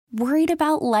Worried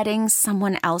about letting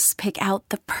someone else pick out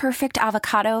the perfect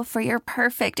avocado for your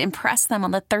perfect impress them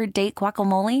on the third date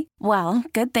guacamole? Well,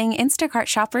 good thing Instacart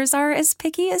shoppers are as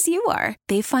picky as you are.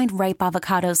 They find ripe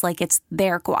avocados like it's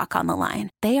their guac on the line.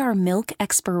 They are milk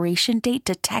expiration date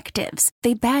detectives.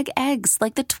 They bag eggs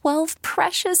like the 12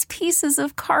 precious pieces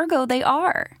of cargo they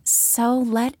are. So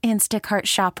let Instacart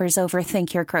shoppers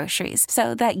overthink your groceries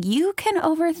so that you can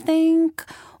overthink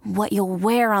what you'll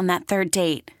wear on that third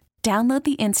date. Download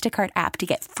the Instacart app to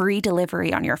get free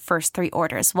delivery on your first 3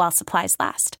 orders while supplies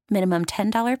last. Minimum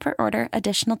 $10 per order.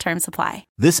 Additional terms apply.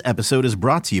 This episode is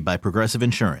brought to you by Progressive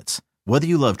Insurance. Whether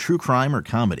you love true crime or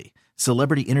comedy,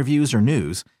 celebrity interviews or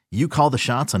news, you call the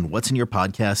shots on what's in your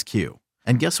podcast queue.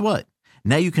 And guess what?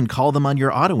 Now you can call them on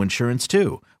your auto insurance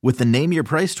too with the Name Your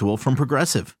Price tool from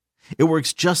Progressive. It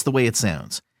works just the way it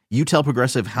sounds. You tell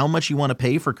Progressive how much you want to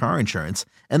pay for car insurance,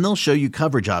 and they'll show you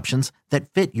coverage options that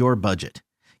fit your budget.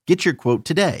 Get your quote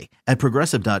today at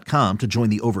Progressive.com to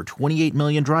join the over 28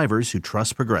 million drivers who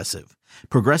trust Progressive.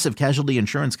 Progressive Casualty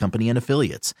Insurance Company and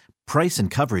Affiliates. Price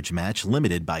and coverage match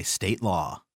limited by state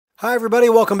law. Hi, everybody.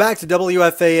 Welcome back to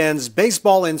WFAN's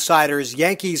Baseball Insiders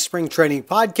Yankees Spring Training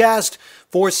Podcast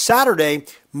for Saturday,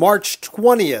 March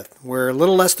 20th. We're a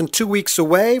little less than 2 weeks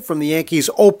away from the Yankees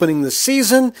opening the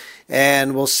season,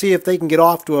 and we'll see if they can get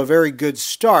off to a very good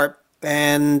start.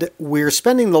 And we're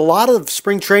spending a lot of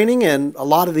spring training and a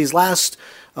lot of these last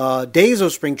days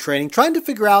of spring training trying to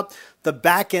figure out the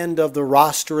back end of the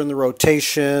roster and the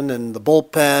rotation and the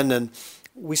bullpen. And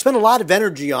we spend a lot of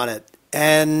energy on it.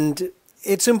 And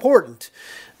it's important.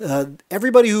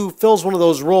 Everybody who fills one of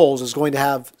those roles is going to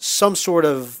have some sort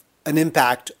of an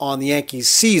impact on the Yankees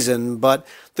season, but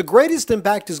the greatest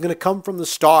impact is going to come from the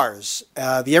stars,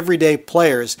 the everyday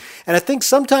players. And I think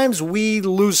sometimes we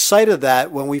lose sight of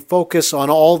that when we focus on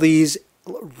all these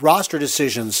roster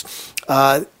decisions.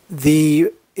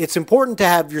 It's important to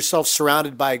have yourself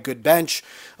surrounded by a good bench,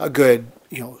 a good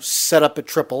setup at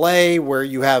AAA where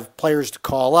you have players to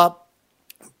call up.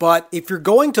 But if you're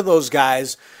going to those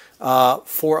guys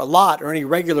for a lot or any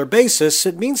regular basis,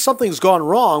 it means something's gone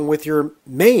wrong with your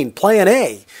main plan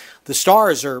A. The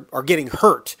stars are getting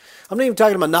hurt. I'm not even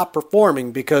talking about not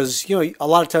performing because, a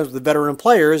lot of times with the veteran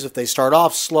players, if they start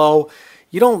off slow,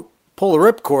 you don't pull the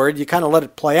ripcord, you kind of let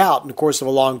it play out in the course of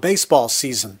a long baseball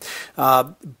season.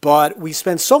 But we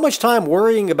spend so much time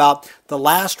worrying about the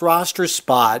last roster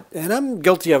spot, and I'm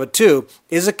guilty of it too.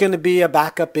 Is it going to be a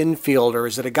backup infielder?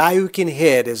 Is it a guy who can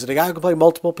hit? Is it a guy who can play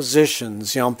multiple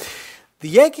positions? The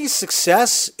Yankees'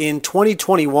 success in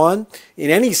 2021, in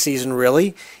any season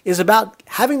really, is about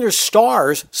having their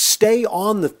stars stay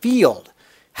on the field,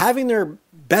 having their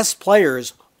best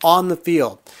players on the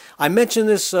field. I mentioned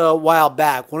this a while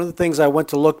back. One of the things I went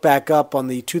to look back up on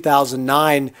the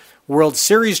 2009 World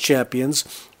Series champions,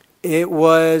 it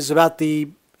was about the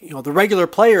regular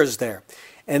players there.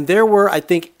 And there were, I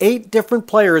think, 8 different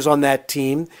players on that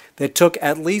team that took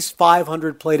at least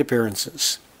 500 plate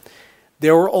appearances.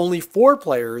 There were only 4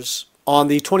 players on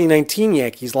the 2019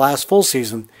 Yankees last full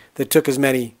season that took as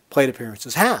many plate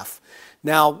appearances, half.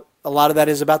 Now, a lot of that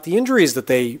is about the injuries that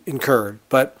they incurred,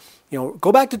 but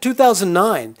go back to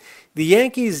 2009. The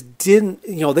Yankees didn't,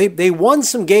 they won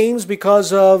some games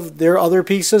because of their other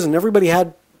pieces, and everybody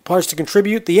had parts to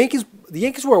contribute. The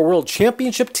Yankees were a world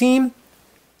championship team,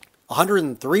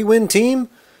 103-win team,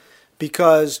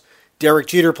 because Derek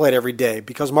Jeter played every day,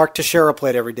 because Mark Teixeira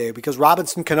played every day, because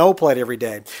Robinson Cano played every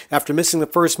day. After missing the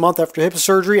first month after hip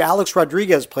surgery, Alex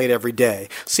Rodriguez played every day.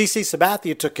 CC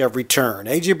Sabathia took every turn.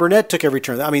 AJ Burnett took every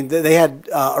turn. I mean, they had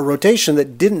a rotation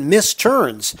that didn't miss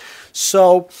turns.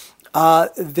 So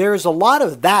there's a lot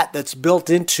of that's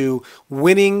built into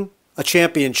winning a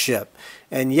championship.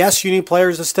 And yes, you need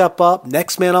players to step up.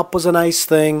 Next man up was a nice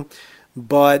thing,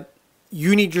 but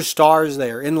you need your stars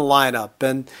there in the lineup.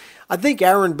 And I think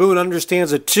Aaron Boone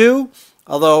understands it too,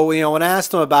 although, when I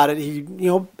asked him about it, he,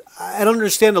 and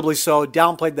understandably so,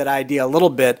 downplayed that idea a little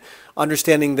bit,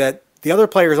 understanding that the other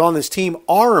players on this team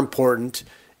are important,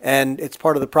 and it's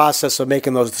part of the process of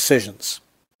making those decisions.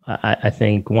 I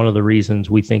think one of the reasons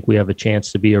we think we have a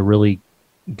chance to be a really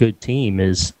good team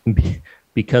is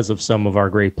because of some of our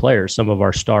great players, some of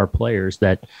our star players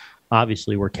that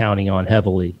obviously we're counting on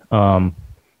heavily.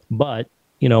 But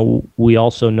we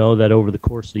also know that over the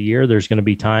course of the year, there's going to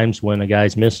be times when a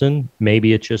guy's missing.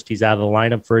 Maybe it's just he's out of the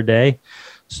lineup for a day.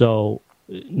 So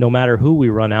no matter who we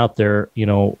run out there,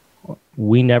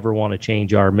 we never want to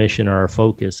change our mission or our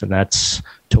focus, and that's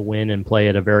to win and play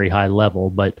at a very high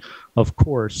level. But of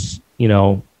course,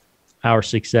 our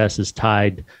success is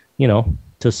tied,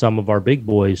 to some of our big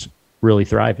boys really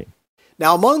thriving.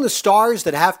 Now, among the stars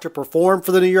that have to perform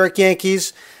for the New York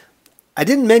Yankees, I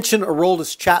didn't mention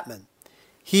Aroldis Chapman.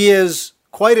 He is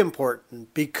quite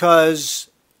important because,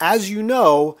 as you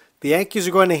know, the Yankees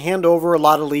are going to hand over a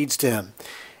lot of leads to him.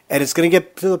 And it's going to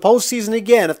get to the postseason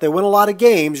again. If they win a lot of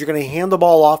games, you're going to hand the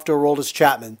ball off to Aroldis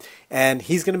Chapman, and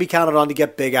he's going to be counted on to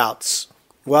get big outs.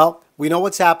 Well, we know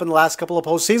what's happened the last couple of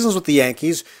postseasons with the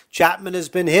Yankees. Chapman has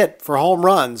been hit for home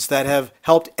runs that have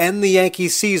helped end the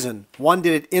Yankees season. One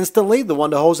did it instantly, the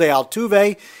one to Jose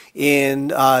Altuve in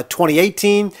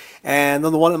 2018, and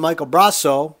then the one to Michael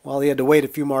Brasso. Well, he had to wait a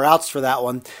few more outs for that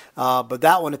one, but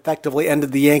that one effectively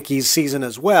ended the Yankees season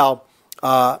as well.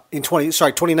 In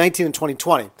 2019 and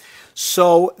 2020.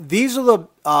 So these are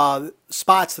the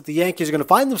spots that the Yankees are going to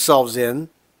find themselves in,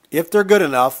 if they're good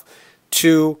enough,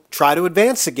 to try to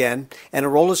advance again. And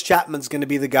Aroldis Chapman's going to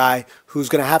be the guy who's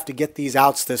going to have to get these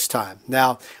outs this time.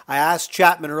 Now, I asked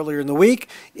Chapman earlier in the week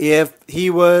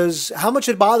how much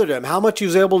it bothered him, how much he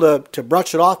was able to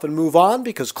brush it off and move on,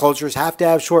 because closers have to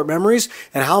have short memories,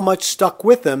 and how much stuck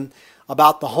with him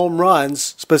about the home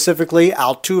runs, specifically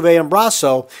Altuve and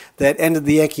Brasso, that ended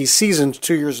the Yankees season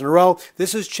 2 years in a row.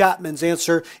 This is Chapman's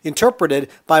answer, interpreted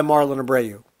by Marlon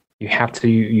Abreu. You have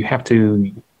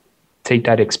to take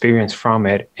that experience from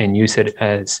it and use it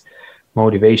as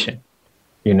motivation.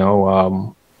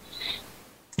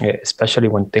 Especially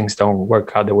when things don't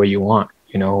work out the way you want.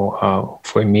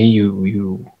 For me,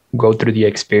 you go through the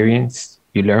experience,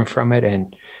 you learn from it,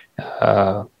 and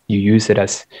you use it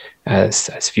as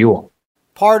fuel.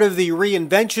 Part of the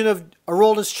reinvention of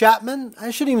Aroldis Chapman, I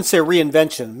shouldn't even say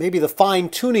reinvention, maybe the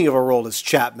fine-tuning of Aroldis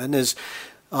Chapman is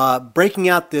breaking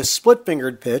out this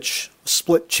split-fingered pitch,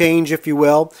 split change, if you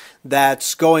will,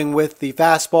 that's going with the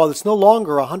fastball that's no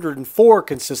longer 104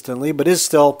 consistently, but is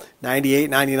still 98,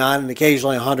 99, and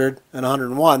occasionally 100 and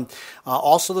 101.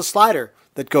 Also the slider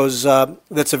that goes,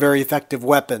 that's a very effective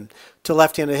weapon to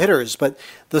left-handed hitters. But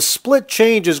the split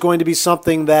change is going to be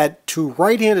something that to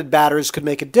right-handed batters could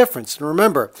make a difference. And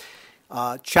remember,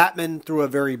 Chapman threw a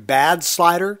very bad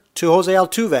slider to Jose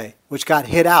Altuve, which got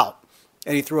hit out.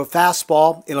 And he threw a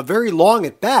fastball in a very long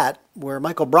at-bat where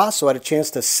Michael Brasso had a chance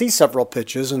to see several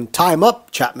pitches and time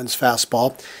up Chapman's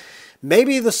fastball.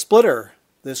 Maybe the splitter,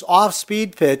 this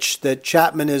off-speed pitch that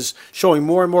Chapman is showing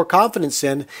more and more confidence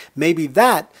in, maybe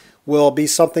that will be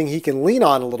something he can lean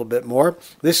on a little bit more.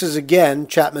 This is, again,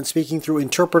 Chapman speaking through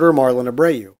interpreter Marlon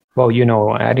Abreu.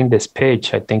 Well, adding this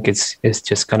pitch, I think it's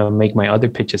just going to make my other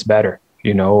pitches better.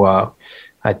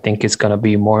 I think it's going to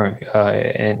be more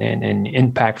an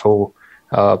impactful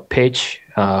pitch.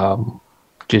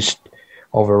 Just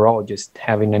overall, just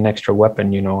having an extra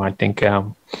weapon, I think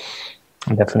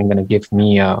definitely going to give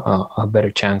me a better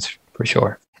chance for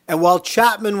sure. And while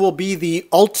Chapman will be the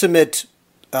ultimate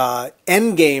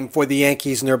end game for the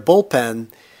Yankees in their bullpen,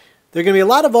 there are going to be a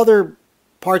lot of other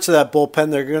parts of that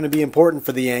bullpen that are going to be important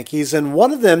for the Yankees. And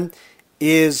one of them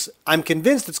is, I'm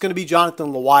convinced it's going to be Jonathan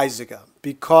Loaisiga,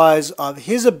 because of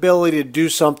his ability to do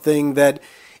something that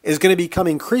is going to become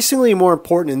increasingly more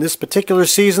important in this particular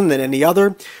season than any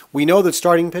other. We know that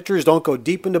starting pitchers don't go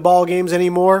deep into ball games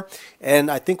anymore,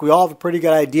 and I think we all have a pretty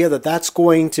good idea that that's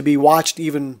going to be watched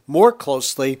even more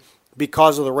closely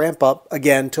because of the ramp up,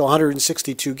 again, to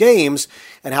 162 games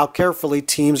and how carefully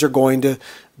teams are going to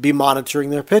be monitoring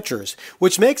their pitchers,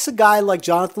 which makes a guy like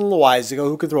Jonathan Loaisiga,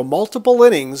 who can throw multiple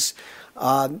innings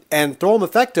and throw them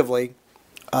effectively,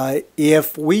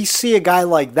 if we see a guy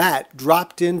like that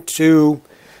dropped into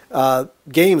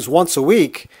games once a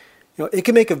week, it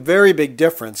can make a very big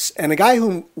difference. And a guy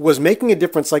who was making a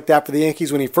difference like that for the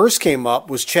Yankees when he first came up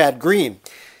was Chad Green.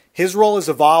 His role has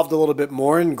evolved a little bit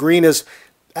more, and Green is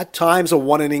at times a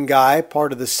one-inning guy,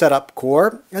 part of the setup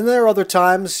core. And there are other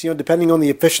times, depending on the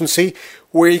efficiency,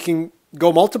 where he can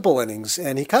go multiple innings.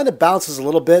 And he kind of bounces a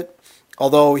little bit,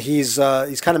 although he's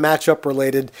kind of matchup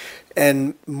related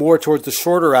and more towards the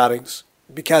shorter outings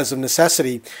because of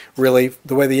necessity, really,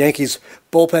 the way the Yankees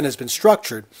bullpen has been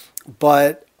structured.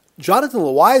 But Jonathan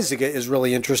Loaisiga is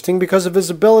really interesting because of his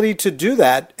ability to do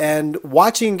that. And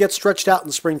watching him get stretched out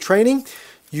in spring training,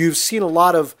 you've seen a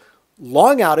lot of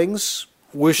long outings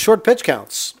with short pitch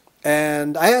counts.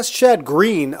 And I asked Chad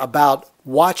Green about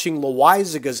watching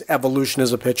Loaisiga's evolution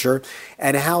as a pitcher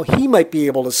and how he might be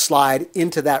able to slide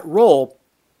into that role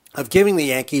of giving the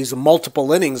Yankees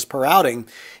multiple innings per outing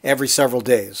every several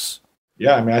days.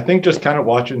 Yeah, I think just kind of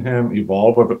watching him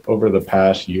evolve over the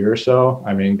past year or so.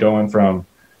 Going from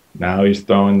now he's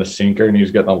throwing the sinker and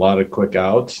he's getting a lot of quick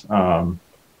outs.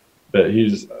 But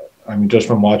just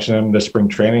from watching him this spring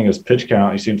training, his pitch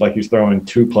count, he seems like he's throwing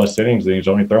 2+ innings and he's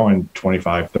only throwing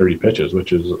 25, 30 pitches,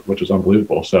 which is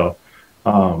unbelievable. So,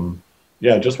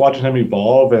 just watching him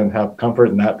evolve and have comfort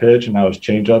in that pitch, and now his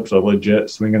changeup's a legit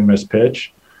swing and miss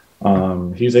pitch.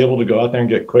 he's able to go out there and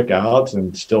get quick outs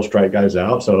and still strike guys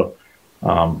out. So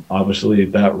obviously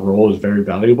that role is very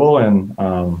valuable, and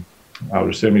I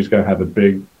would assume he's going to have a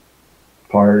big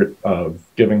part of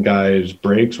giving guys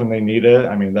breaks when they need it.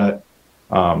 I mean, that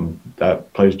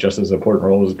plays just as important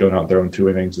role as going out there in 2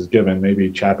 innings is given.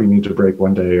 Maybe Chappie needs a break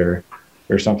one day or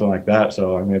something like that.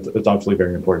 So, I mean, it's obviously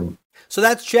very important. So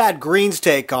that's Chad Green's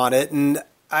take on it. And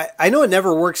I know it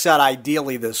never works out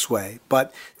ideally this way,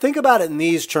 but think about it in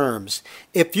these terms.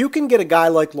 If you can get a guy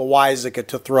like Loaisiga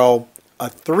to throw a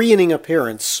 3-inning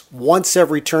appearance once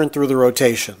every turn through the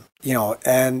rotation,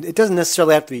 and it doesn't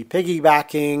necessarily have to be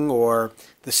piggybacking or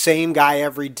the same guy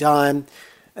every time.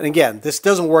 And again, this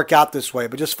doesn't work out this way,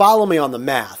 but just follow me on the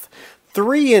math.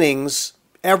 3 innings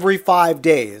every 5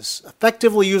 days,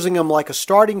 effectively using him like a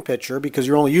starting pitcher because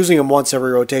you're only using him once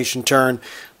every rotation turn,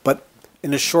 but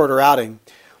in a shorter outing.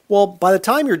 Well, by the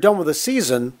time you're done with the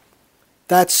season,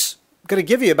 that's going to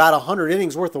give you about 100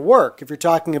 innings worth of work. If you're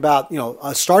talking about,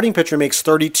 a starting pitcher makes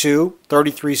 32,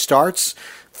 33 starts,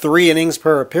 3 innings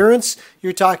per appearance,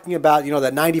 you're talking about,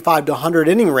 that 95 to 100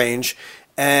 inning range.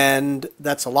 And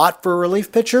that's a lot for a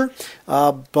relief pitcher,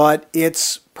 but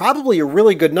it's probably a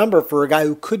really good number for a guy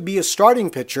who could be a starting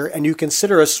pitcher and you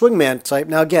consider a swingman type.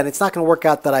 Now, again, it's not going to work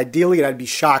out that ideally, and I'd be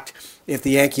shocked if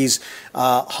the Yankees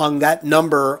hung that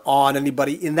number on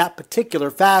anybody in that particular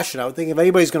fashion. I would think if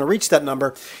anybody's going to reach that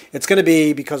number, it's going to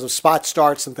be because of spot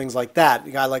starts and things like that.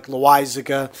 A guy like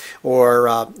Loaisiga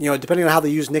or, depending on how they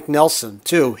use Nick Nelson,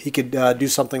 too, he could do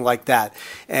something like that.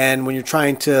 And when you're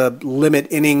trying to limit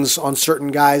innings on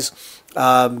certain guys,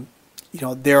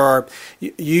 there are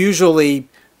you usually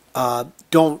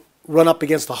don't run up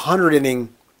against the 100-inning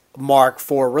mark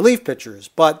for relief pitchers.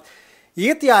 But you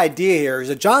get the idea here is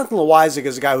that Jonathan Loaisiga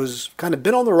is a guy who's kind of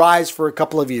been on the rise for a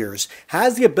couple of years,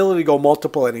 has the ability to go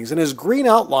multiple innings, and as Green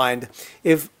outlined,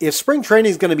 if spring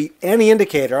training is going to be any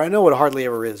indicator, I know it hardly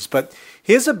ever is, but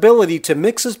his ability to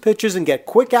mix his pitches and get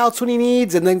quick outs when he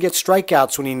needs and then get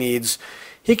strikeouts when he needs,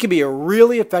 he could be a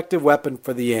really effective weapon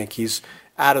for the Yankees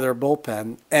out of their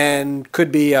bullpen and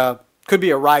could be a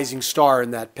rising star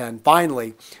in that pen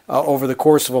finally over the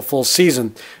course of a full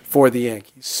season for the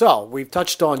Yankees. So we've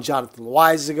touched on Jonathan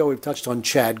Loaisiga, we've touched on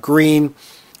Chad Green,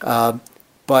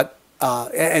 but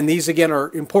these again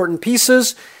are important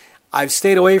pieces. I've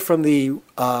stayed away from the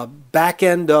back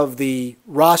end of the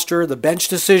roster, the bench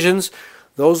decisions.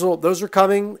 Those are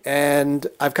coming, and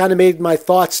I've kind of made my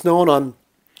thoughts known on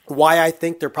why I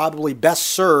think they're probably best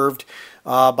served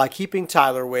by keeping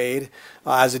Tyler Wade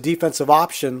as a defensive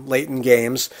option late in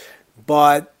games.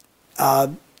 But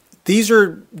these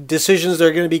are decisions that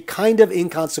are going to be kind of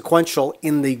inconsequential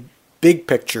in the big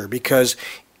picture, because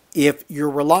if you're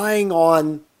relying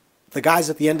on the guys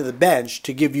at the end of the bench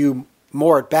to give you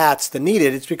more at-bats than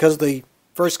needed, it's because the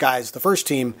first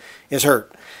team is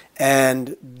hurt.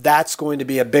 And that's going to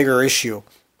be a bigger issue.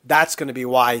 That's going to be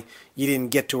why you didn't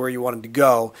get to where you wanted to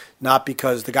go, not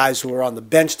because the guys who were on the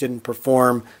bench didn't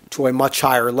perform to a much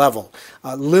higher level.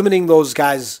 Limiting those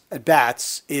guys at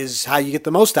bats is how you get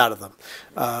the most out of them.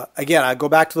 Again, I go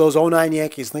back to those 2009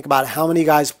 Yankees. Think about how many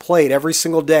guys played every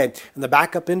single day. And the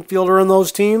backup infielder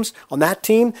on that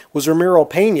team was Ramiro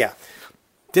Pena.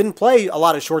 Didn't play a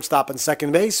lot of shortstop and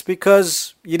second base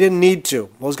because you didn't need to.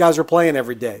 Those guys are playing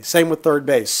every day. Same with third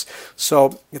base.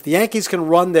 So if the Yankees can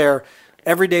run their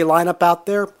everyday lineup out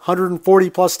there 140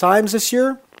 plus times this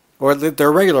year, or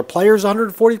their regular players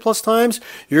 140 plus times,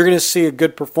 you're going to see a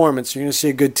good performance. You're going to see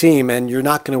a good team, and you're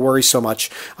not going to worry so much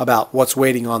about what's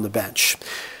waiting on the bench.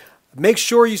 Make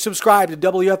sure you subscribe to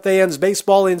WFAN's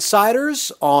Baseball Insiders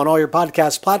on all your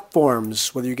podcast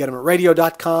platforms, whether you get them at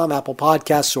radio.com, Apple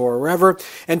Podcasts, or wherever.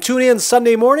 And tune in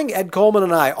Sunday morning, Ed Coleman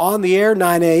and I on the air,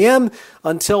 9 a.m.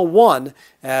 until 1,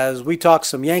 as we talk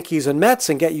some Yankees and Mets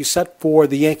and get you set for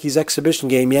the Yankees exhibition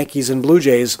game, Yankees and Blue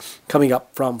Jays, coming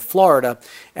up from Florida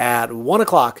at 1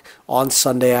 o'clock on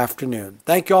Sunday afternoon.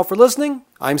 Thank you all for listening.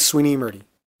 I'm Sweeney Murdy.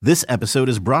 This episode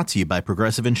is brought to you by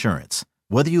Progressive Insurance.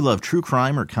 Whether you love true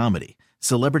crime or comedy,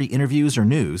 celebrity interviews or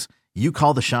news, you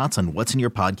call the shots on what's in your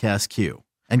podcast queue.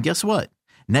 And guess what?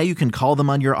 Now you can call them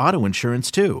on your auto insurance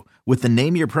too with the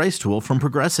Name Your Price tool from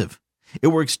Progressive. It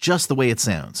works just the way it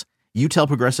sounds. You tell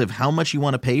Progressive how much you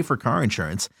want to pay for car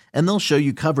insurance, and they'll show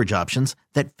you coverage options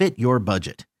that fit your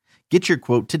budget. Get your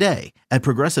quote today at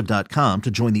Progressive.com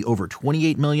to join the over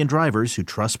 28 million drivers who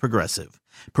trust Progressive.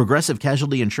 Progressive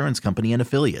Casualty Insurance Company and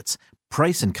Affiliates.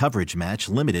 Price and coverage match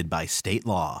limited by state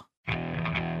law.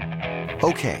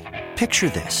 Okay, picture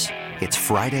this. It's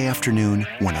Friday afternoon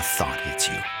when a thought hits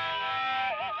you.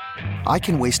 I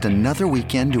can waste another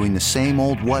weekend doing the same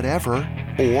old whatever,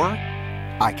 or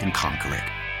I can conquer it.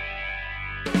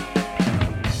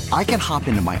 I can hop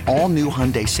into my all-new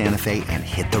Hyundai Santa Fe and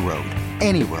hit the road.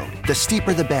 Any road. The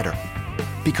steeper, the better.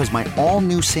 Because my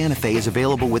all-new Santa Fe is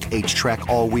available with H-Track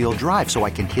all-wheel drive, so I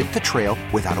can hit the trail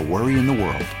without a worry in the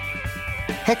world.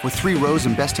 Heck, with 3 rows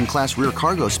and best-in-class rear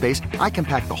cargo space, I can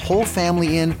pack the whole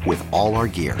family in with all our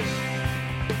gear.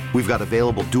 We've got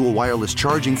available dual wireless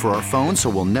charging for our phones, so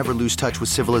we'll never lose touch with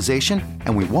civilization,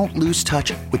 and we won't lose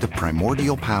touch with the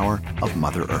primordial power of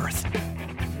Mother Earth.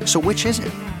 So which is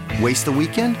it? Waste the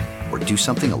weekend or do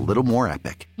something a little more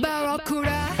epic?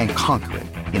 And conquer it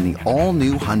in the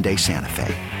all-new Hyundai Santa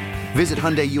Fe. Visit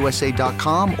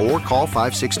HyundaiUSA.com or call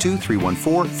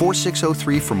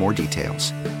 562-314-4603 for more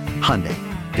details. Hyundai,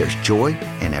 there's joy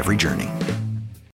in every journey.